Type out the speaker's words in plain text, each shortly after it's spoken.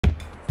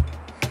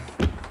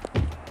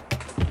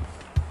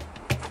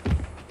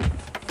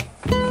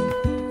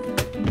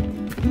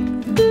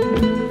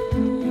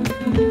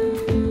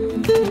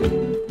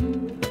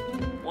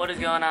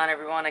going on,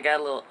 everyone? I got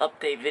a little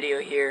update video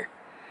here.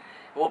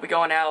 We'll be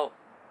going out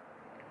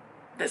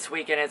this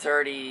weekend. It's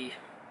already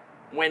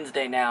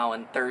Wednesday now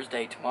and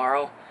Thursday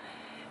tomorrow.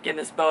 Getting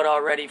this boat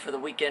all ready for the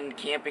weekend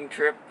camping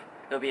trip.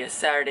 It'll be a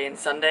Saturday and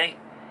Sunday.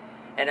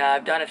 And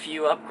I've done a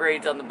few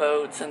upgrades on the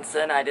boat since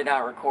then. I did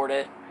not record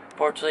it.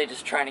 Fortunately,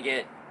 just trying to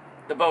get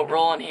the boat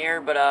rolling here.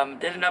 But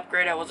did an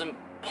upgrade I wasn't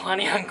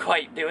planning on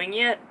quite doing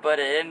yet, but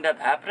it ended up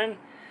happening.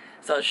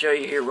 So I'll show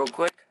you here real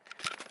quick.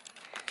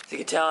 As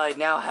you can tell, I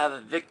now have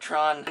a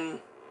Victron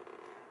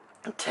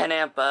 10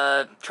 amp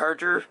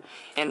charger,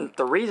 and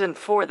the reason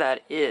for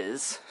that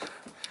is,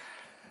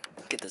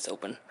 get this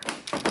open,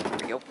 there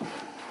we go.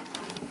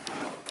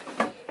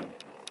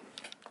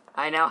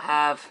 I now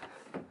have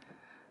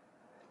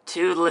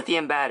two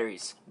lithium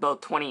batteries,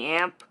 both 20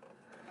 amp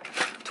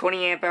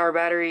hour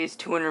batteries,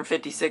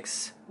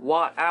 256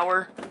 watt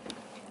hour.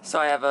 So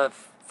I have a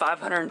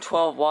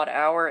 512 watt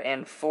hour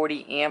and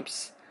 40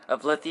 amps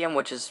of lithium,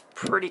 which is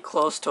pretty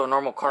close to a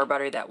normal car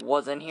battery that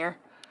was in here.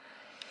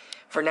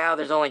 For now,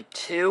 there's only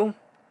two.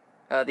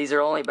 These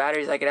are only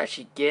batteries I could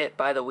actually get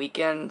by the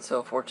weekend,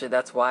 so fortunately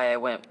that's why I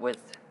went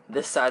with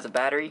this size of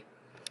battery.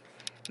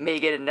 May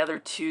get another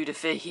two to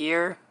fit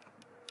here.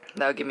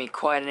 That'll give me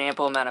quite an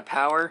ample amount of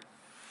power.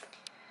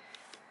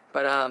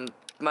 But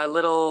my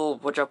little,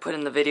 which I'll put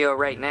in the video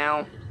right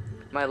now,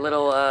 my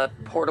little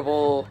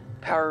portable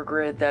power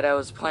grid that I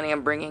was planning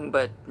on bringing,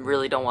 but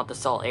really don't want the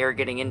salt air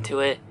getting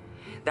into it,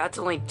 that's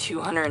only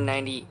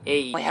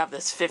 298. I have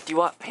this 50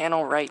 watt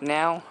panel right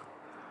now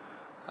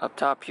up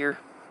top here.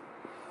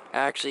 I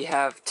actually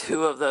have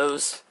two of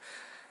those,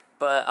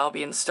 but I'll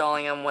be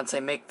installing them once I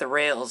make the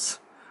rails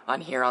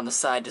on here on the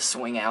side to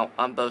swing out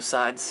on both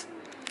sides.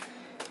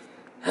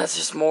 That's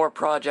just more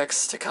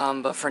projects to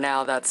come, but for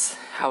now that's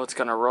how it's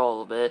gonna roll a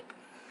little bit.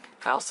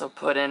 I also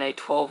put in a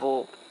 12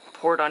 volt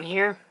port on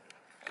here,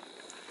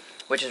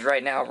 which is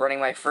right now running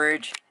my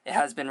fridge. It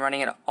has been running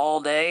it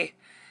all day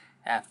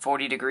at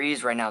 40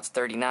 degrees. Right now it's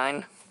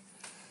 39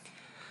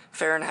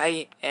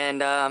 Fahrenheit,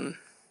 and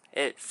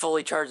it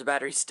fully charged the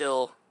battery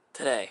still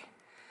today.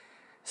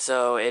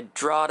 So it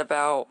drawed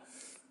about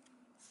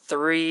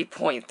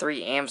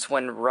 3.3 amps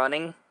when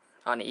running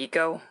on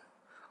Eco.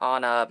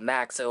 On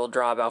max it will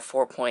draw about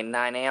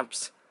 4.9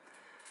 amps.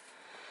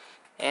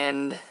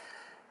 And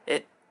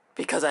it,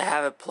 because I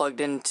have it plugged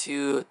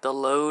into the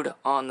load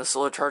on the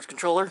solar charge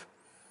controller,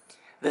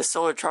 this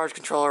solar charge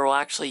controller will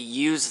actually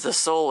use the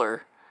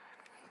solar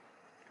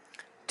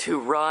to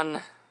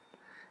run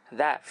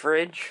that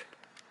fridge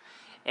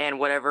and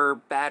whatever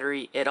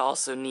battery it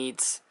also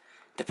needs,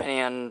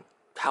 depending on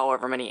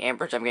however many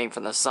amperage I'm getting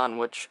from the sun,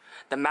 which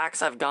the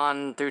max I've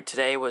gone through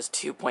today was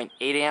 2.8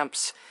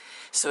 amps,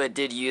 so it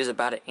did use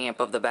about an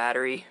amp of the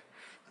battery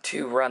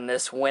to run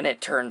this when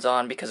it turns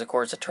on, because of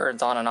course it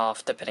turns on and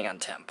off depending on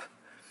temp.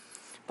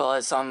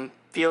 But I'm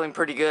feeling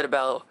pretty good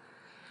about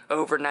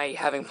overnight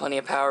having plenty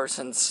of power,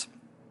 since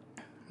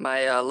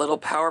my little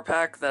power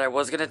pack that I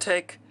was going to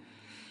take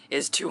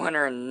is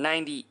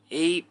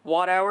 298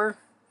 watt hour,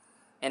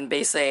 and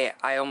basically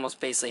I almost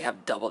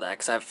have double that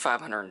because I have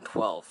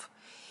 512,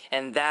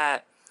 and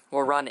that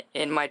will run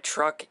in my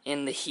truck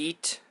in the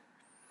heat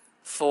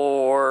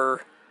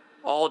for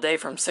all day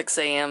from 6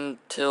 a.m.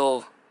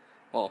 till,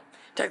 well,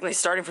 technically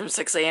starting from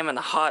 6 a.m. in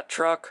the hot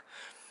truck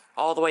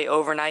all the way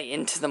overnight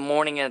into the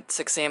morning at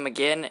 6 a.m.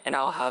 again, and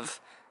I'll have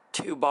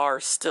 2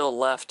 bars still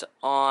left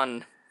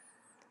on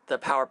the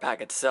power pack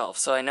itself.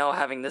 So I know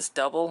having this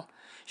double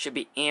should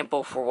be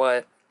ample for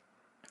what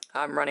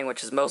I'm running,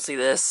 which is mostly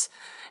this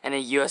and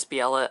a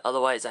USB outlet.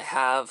 Otherwise I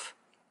have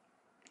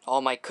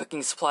all my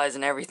cooking supplies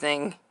and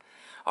everything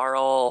are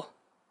all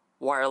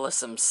wireless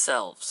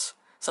themselves,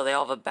 so they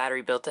all have a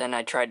battery built in.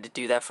 I tried to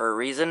do that for a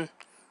reason.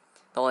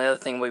 The only other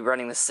thing will be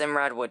running the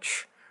Simrad,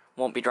 which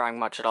won't be drawing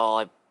much at all.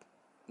 I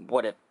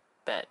would have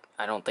bet.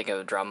 I don't think it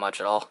would draw much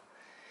at all.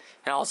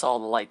 And also all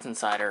the lights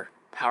inside are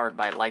powered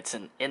by lights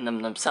in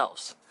them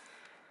themselves.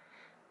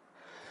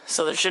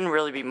 So there shouldn't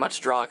really be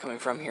much draw coming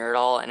from here at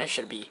all, and it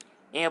should be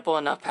ample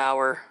enough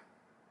power.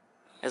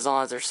 As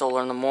long as there's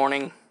solar in the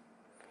morning,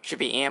 should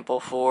be ample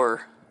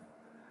for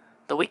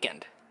the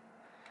weekend.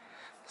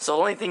 So the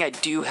only thing I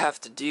do have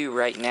to do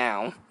right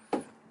now,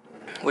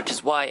 which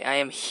is why I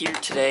am here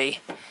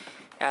today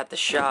at the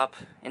shop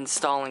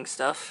installing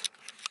stuff.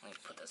 Let me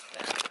put this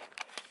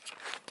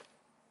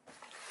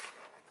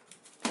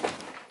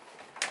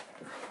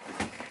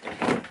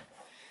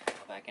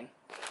back in.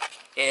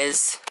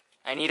 Is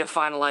I need to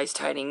finalize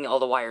tightening all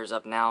the wires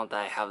up now that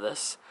I have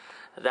this.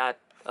 That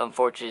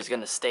unfortunately is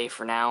going to stay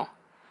for now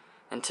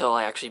until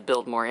I actually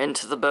build more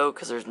into the boat,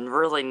 because there's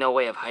really no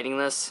way of hiding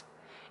this,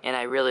 and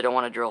I really don't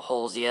want to drill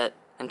holes yet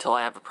until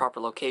I have a proper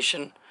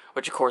location,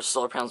 which of course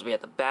solar panels will be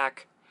at the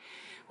back,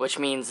 which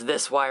means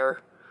this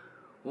wire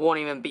won't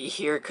even be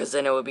here, because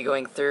then it would be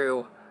going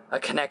through a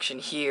connection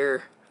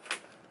here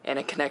and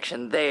a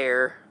connection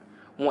there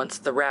once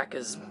the rack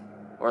is,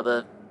 or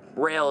the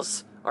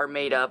rails are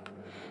made up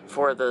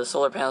for the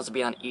solar panels to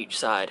be on each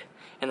side,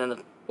 and then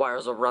the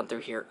wires will run through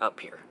here up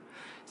here.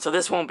 So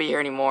this won't be here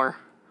anymore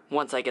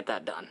once I get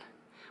that done.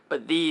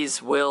 but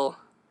these will.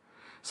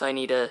 So I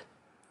need to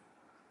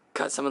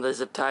cut some of the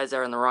zip ties that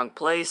are in the wrong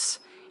place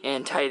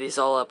and tie these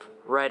all up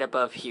right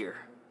above here,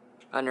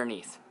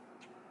 underneath.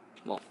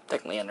 Well,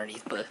 technically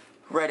underneath, but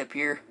right up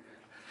here.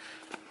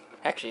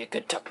 Actually, I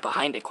could tuck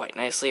behind it quite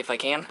nicely if I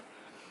can.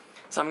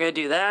 So I'm gonna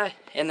do that,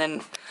 and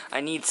then I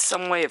need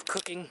some way of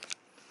cooking,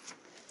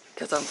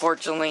 because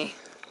unfortunately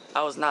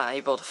I was not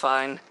able to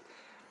find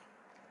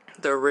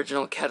the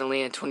original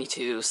Catalina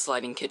 22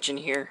 sliding kitchen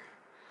here.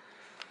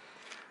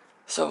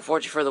 So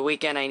unfortunately for the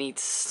weekend I need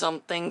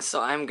something,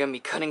 so I'm gonna be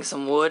cutting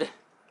some wood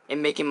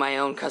and making my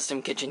own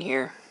custom kitchen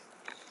here.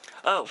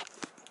 Oh,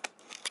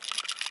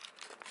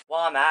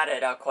 while I'm at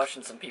it, I'll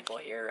question some people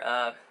here.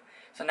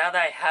 So now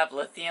that I have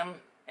lithium,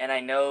 and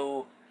I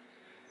know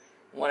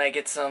when I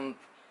get some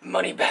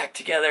money back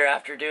together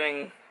after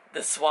doing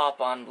the swap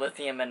on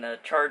lithium and the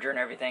charger and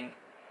everything,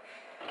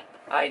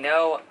 I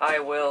know I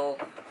will...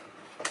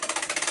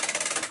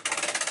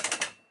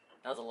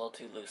 That was a little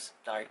too loose,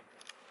 sorry.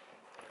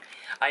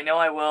 I know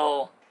I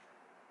will...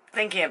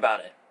 Thinking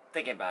about it.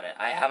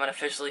 I haven't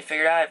officially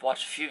figured out. I've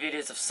watched a few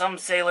videos of some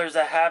sailors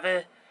that have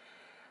it.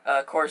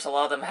 Of course, a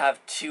lot of them have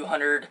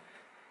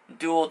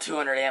dual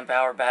 200 amp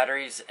hour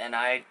batteries, and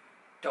I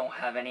don't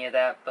have any of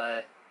that,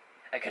 but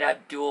I could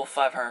have dual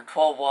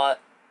 512 watt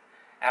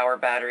hour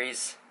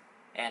batteries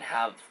and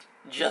have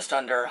just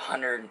under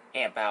 100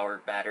 amp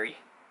hour battery.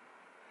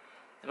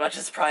 As much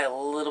as it's probably a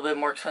little bit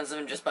more expensive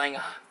than just buying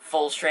a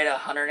full straight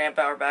 100 amp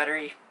hour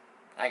battery,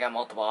 I got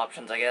multiple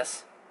options, I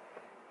guess.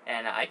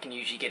 And I can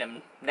usually get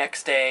them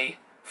next day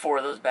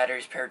for those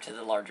batteries paired to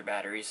the larger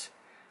batteries.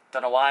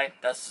 Don't know why,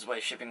 that's just the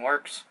way shipping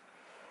works.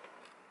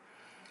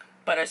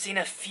 But I've seen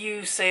a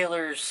few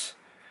sailors,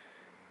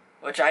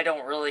 which I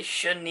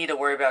shouldn't need to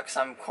worry about, because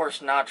I'm of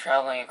course not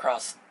traveling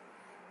across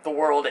the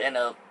world in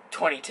a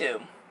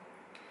 22.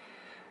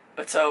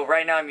 But so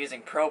right now I'm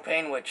using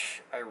propane,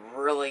 which I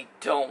really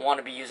don't want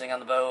to be using on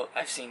the boat.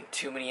 I've seen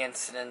too many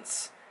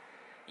incidents.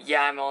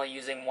 Yeah, I'm only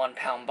using 1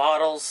 pound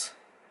bottles,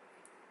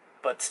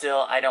 but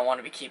still I don't want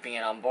to be keeping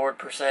it on board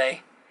per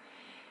se.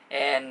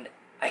 And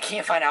I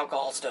can't find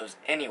alcohol stoves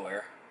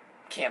anywhere.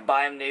 Can't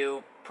buy them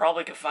new.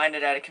 Probably could find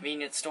it at a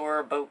convenience store,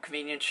 a boat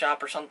convenience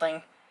shop or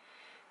something.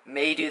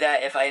 May do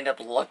that if I end up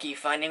lucky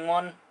finding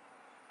one.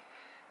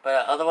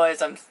 But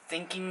otherwise, I'm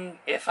thinking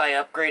if I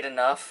upgrade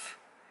enough,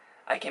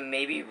 I can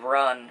maybe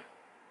run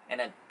in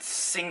a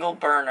single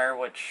burner,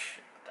 which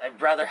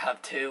I'd rather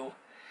have two,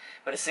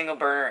 but a single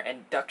burner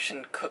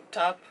induction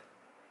cooktop.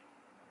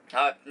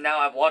 Now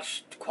I've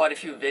watched quite a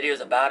few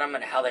videos about them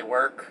and how they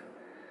work.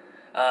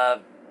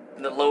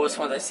 The lowest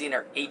ones I've seen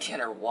are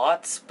 1800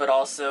 watts, but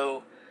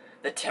also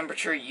the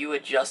temperature you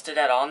adjust it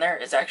at on there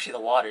is actually the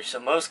wattage. So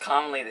most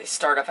commonly they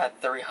start off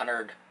at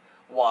 300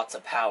 watts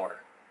of power.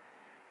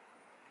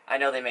 I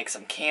know they make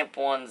some camp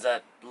ones,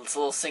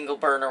 little single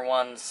burner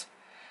ones.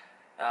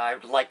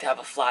 I'd like to have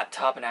a flat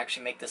top and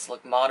actually make this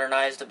look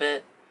modernized a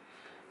bit.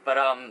 But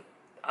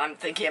I'm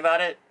thinking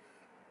about it.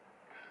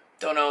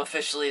 Don't know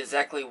officially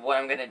exactly what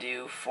I'm going to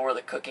do for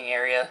the cooking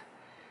area.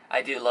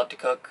 I do love to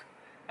cook.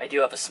 I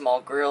do have a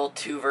small grill,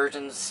 2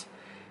 versions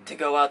to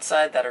go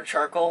outside that are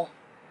charcoal.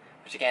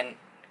 Which again,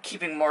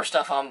 keeping more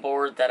stuff on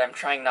board that I'm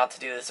trying not to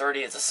do. This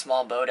already is a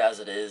small boat as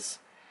it is.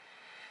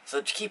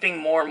 So keeping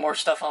more and more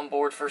stuff on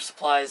board for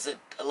supplies,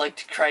 I like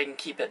to try and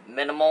keep it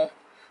minimal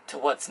to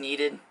what's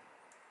needed.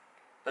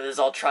 But this is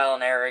all trial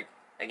and error.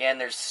 Again,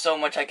 there's so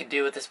much I could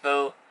do with this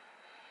boat,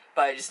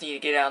 but I just need to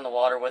get out on the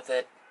water with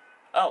it.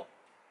 Oh,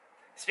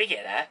 speaking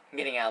of that, I'm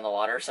getting out on the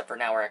water, except for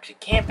now we're actually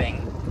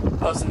camping.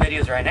 Posting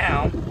videos right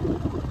now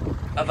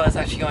of us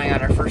actually going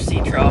on our first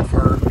sea trial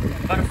for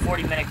about a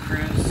 40-minute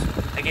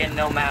cruise. Again,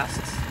 no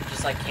masks,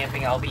 just like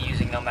camping. I'll be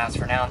using no masks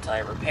for now until I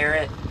repair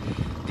it,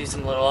 do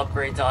some little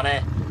upgrades on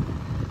it.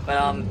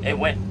 But it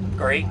went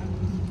great.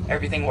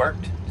 Everything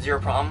worked,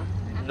 0 problem.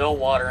 No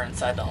water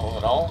inside the hull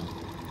at all.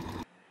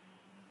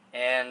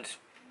 And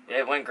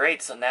it went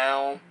great. So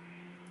now,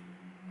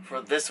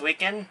 for this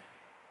weekend,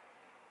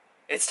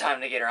 it's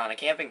time to get her on a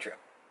camping trip.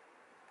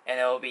 And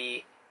it will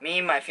be me,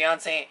 my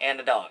fiance, and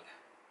a dog.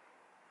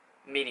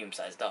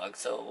 Medium-sized dog,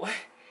 so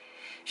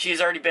she's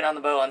already been on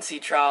the boat on sea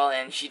trial,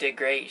 and she did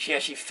great. She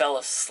actually fell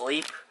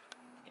asleep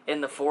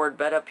in the forward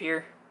bed up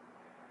here,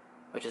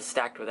 which is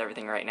stacked with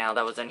everything right now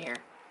that was in here.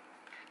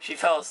 She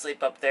fell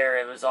asleep up there.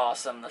 It was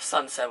awesome. The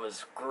sunset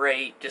was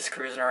great, just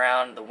cruising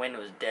around. The wind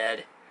was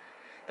dead.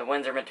 The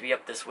winds are meant to be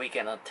up this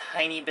weekend a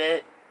tiny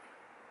bit,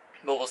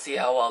 but we'll see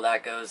how well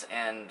that goes.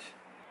 And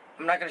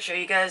I'm not going to show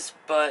you guys,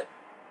 but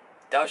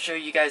I'll show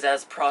you guys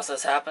as the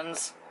process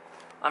happens.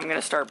 I'm going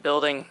to start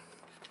building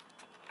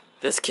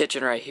this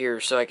kitchen right here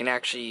so I can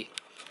actually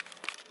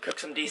cook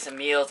some decent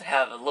meals and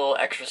have a little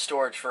extra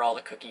storage for all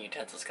the cooking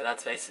utensils, because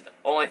that's basically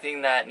the only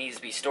thing that needs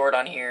to be stored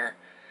on here.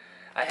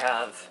 I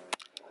have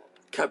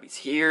cubbies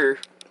here,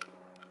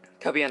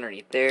 cubby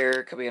underneath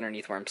there, cubby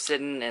underneath where I'm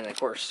sitting, and of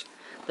course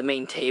the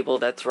main table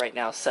that's right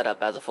now set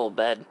up as a full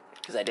bed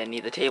because I didn't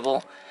need the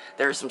table.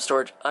 There's some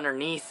storage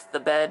underneath the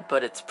bed,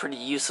 but it's pretty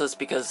useless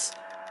because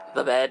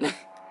the bed.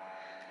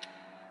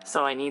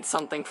 So I need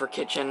something for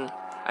kitchen.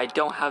 I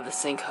don't have the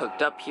sink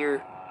hooked up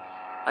here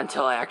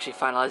until I actually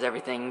finalize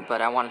everything,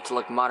 but I want it to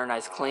look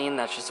modernized, clean.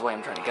 That's just the way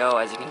I'm trying to go,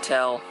 as you can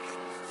tell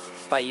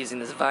by using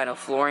this vinyl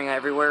flooring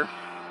everywhere.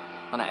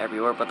 Well, not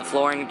everywhere, but the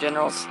flooring in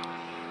generals.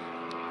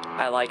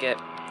 I like it.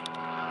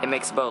 It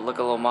makes the boat look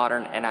a little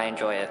modern, and I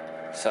enjoy it.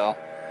 So,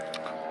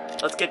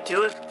 let's get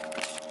to it.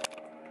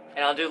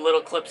 And I'll do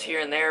little clips here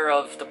and there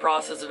of the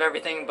process of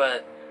everything,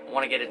 but I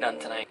want to get it done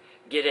tonight.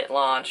 Get it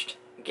launched,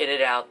 get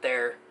it out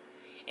there,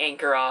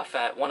 anchor off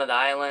at one of the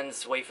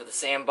islands, wait for the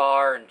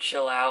sandbar, and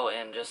chill out,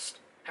 and just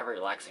have a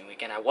relaxing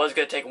weekend. I was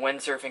going to take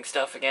windsurfing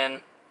stuff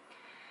again,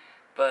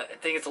 but I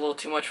think it's a little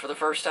too much for the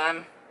first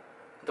time.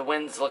 The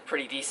winds look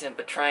pretty decent,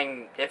 but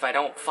if I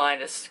don't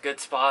find a good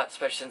spot,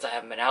 especially since I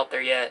haven't been out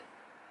there yet,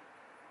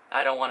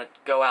 I don't want to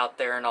go out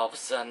there and all of a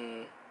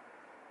sudden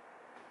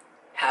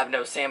have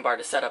no sandbar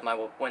to set up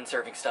my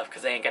windsurfing stuff,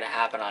 because they ain't going to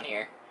happen on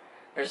here.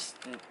 There's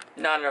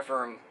not enough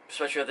room,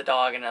 especially with a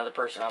dog and another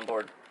person on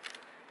board,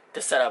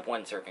 to set up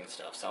windsurfing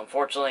stuff. So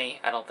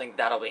unfortunately, I don't think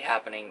that'll be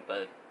happening,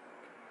 but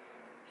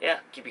yeah,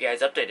 keep you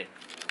guys updated.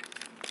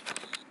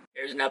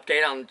 Here's an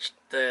update on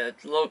the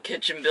little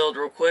kitchen build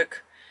real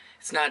quick.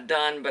 It's not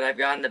done, but I've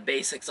gotten the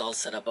basics all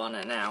set up on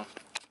it now.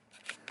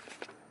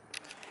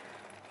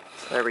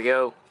 So there we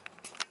go.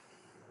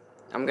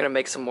 I'm gonna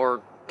make some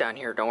more down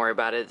here, don't worry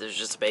about it. There's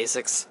just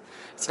basics.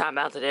 It's not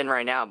mounted in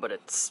right now, but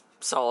it's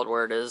solid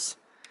where it is.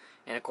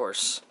 And of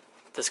course,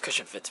 this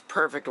cushion fits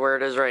perfect where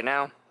it is right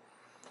now.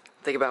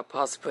 Think about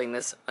possibly putting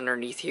this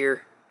underneath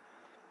here.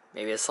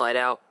 Maybe a slide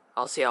out.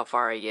 I'll see how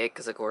far I get,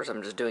 because of course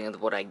I'm just doing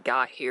what I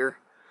got here.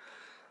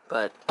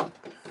 But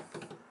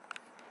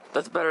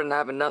that's better than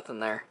having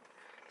nothing there.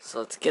 So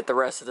let's get the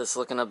rest of this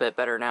looking a bit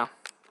better now.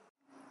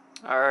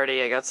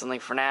 Alrighty, I got something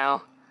for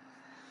now.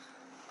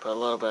 Put a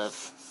little bit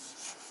of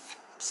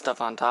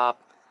stuff on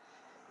top.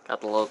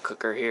 Got the little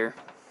cooker here.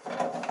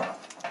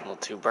 Little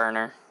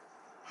 2-burner.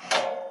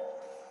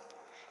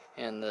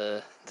 And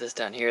this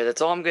down here.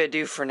 That's all I'm going to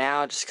do for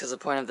now, just because the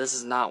point of this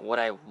is not what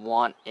I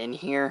want in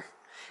here.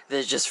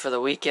 This is just for the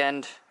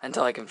weekend,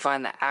 until I can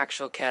find the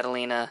actual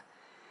Catalina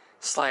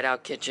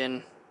slide-out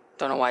kitchen.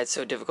 Don't know why it's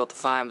so difficult to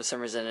find, but for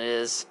some reason it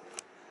is.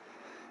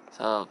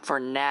 So for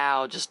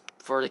now, just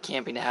for the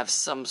camping, to have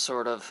some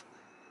sort of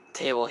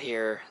table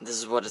here, this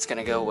is what it's going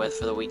to go with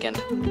for the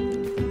weekend.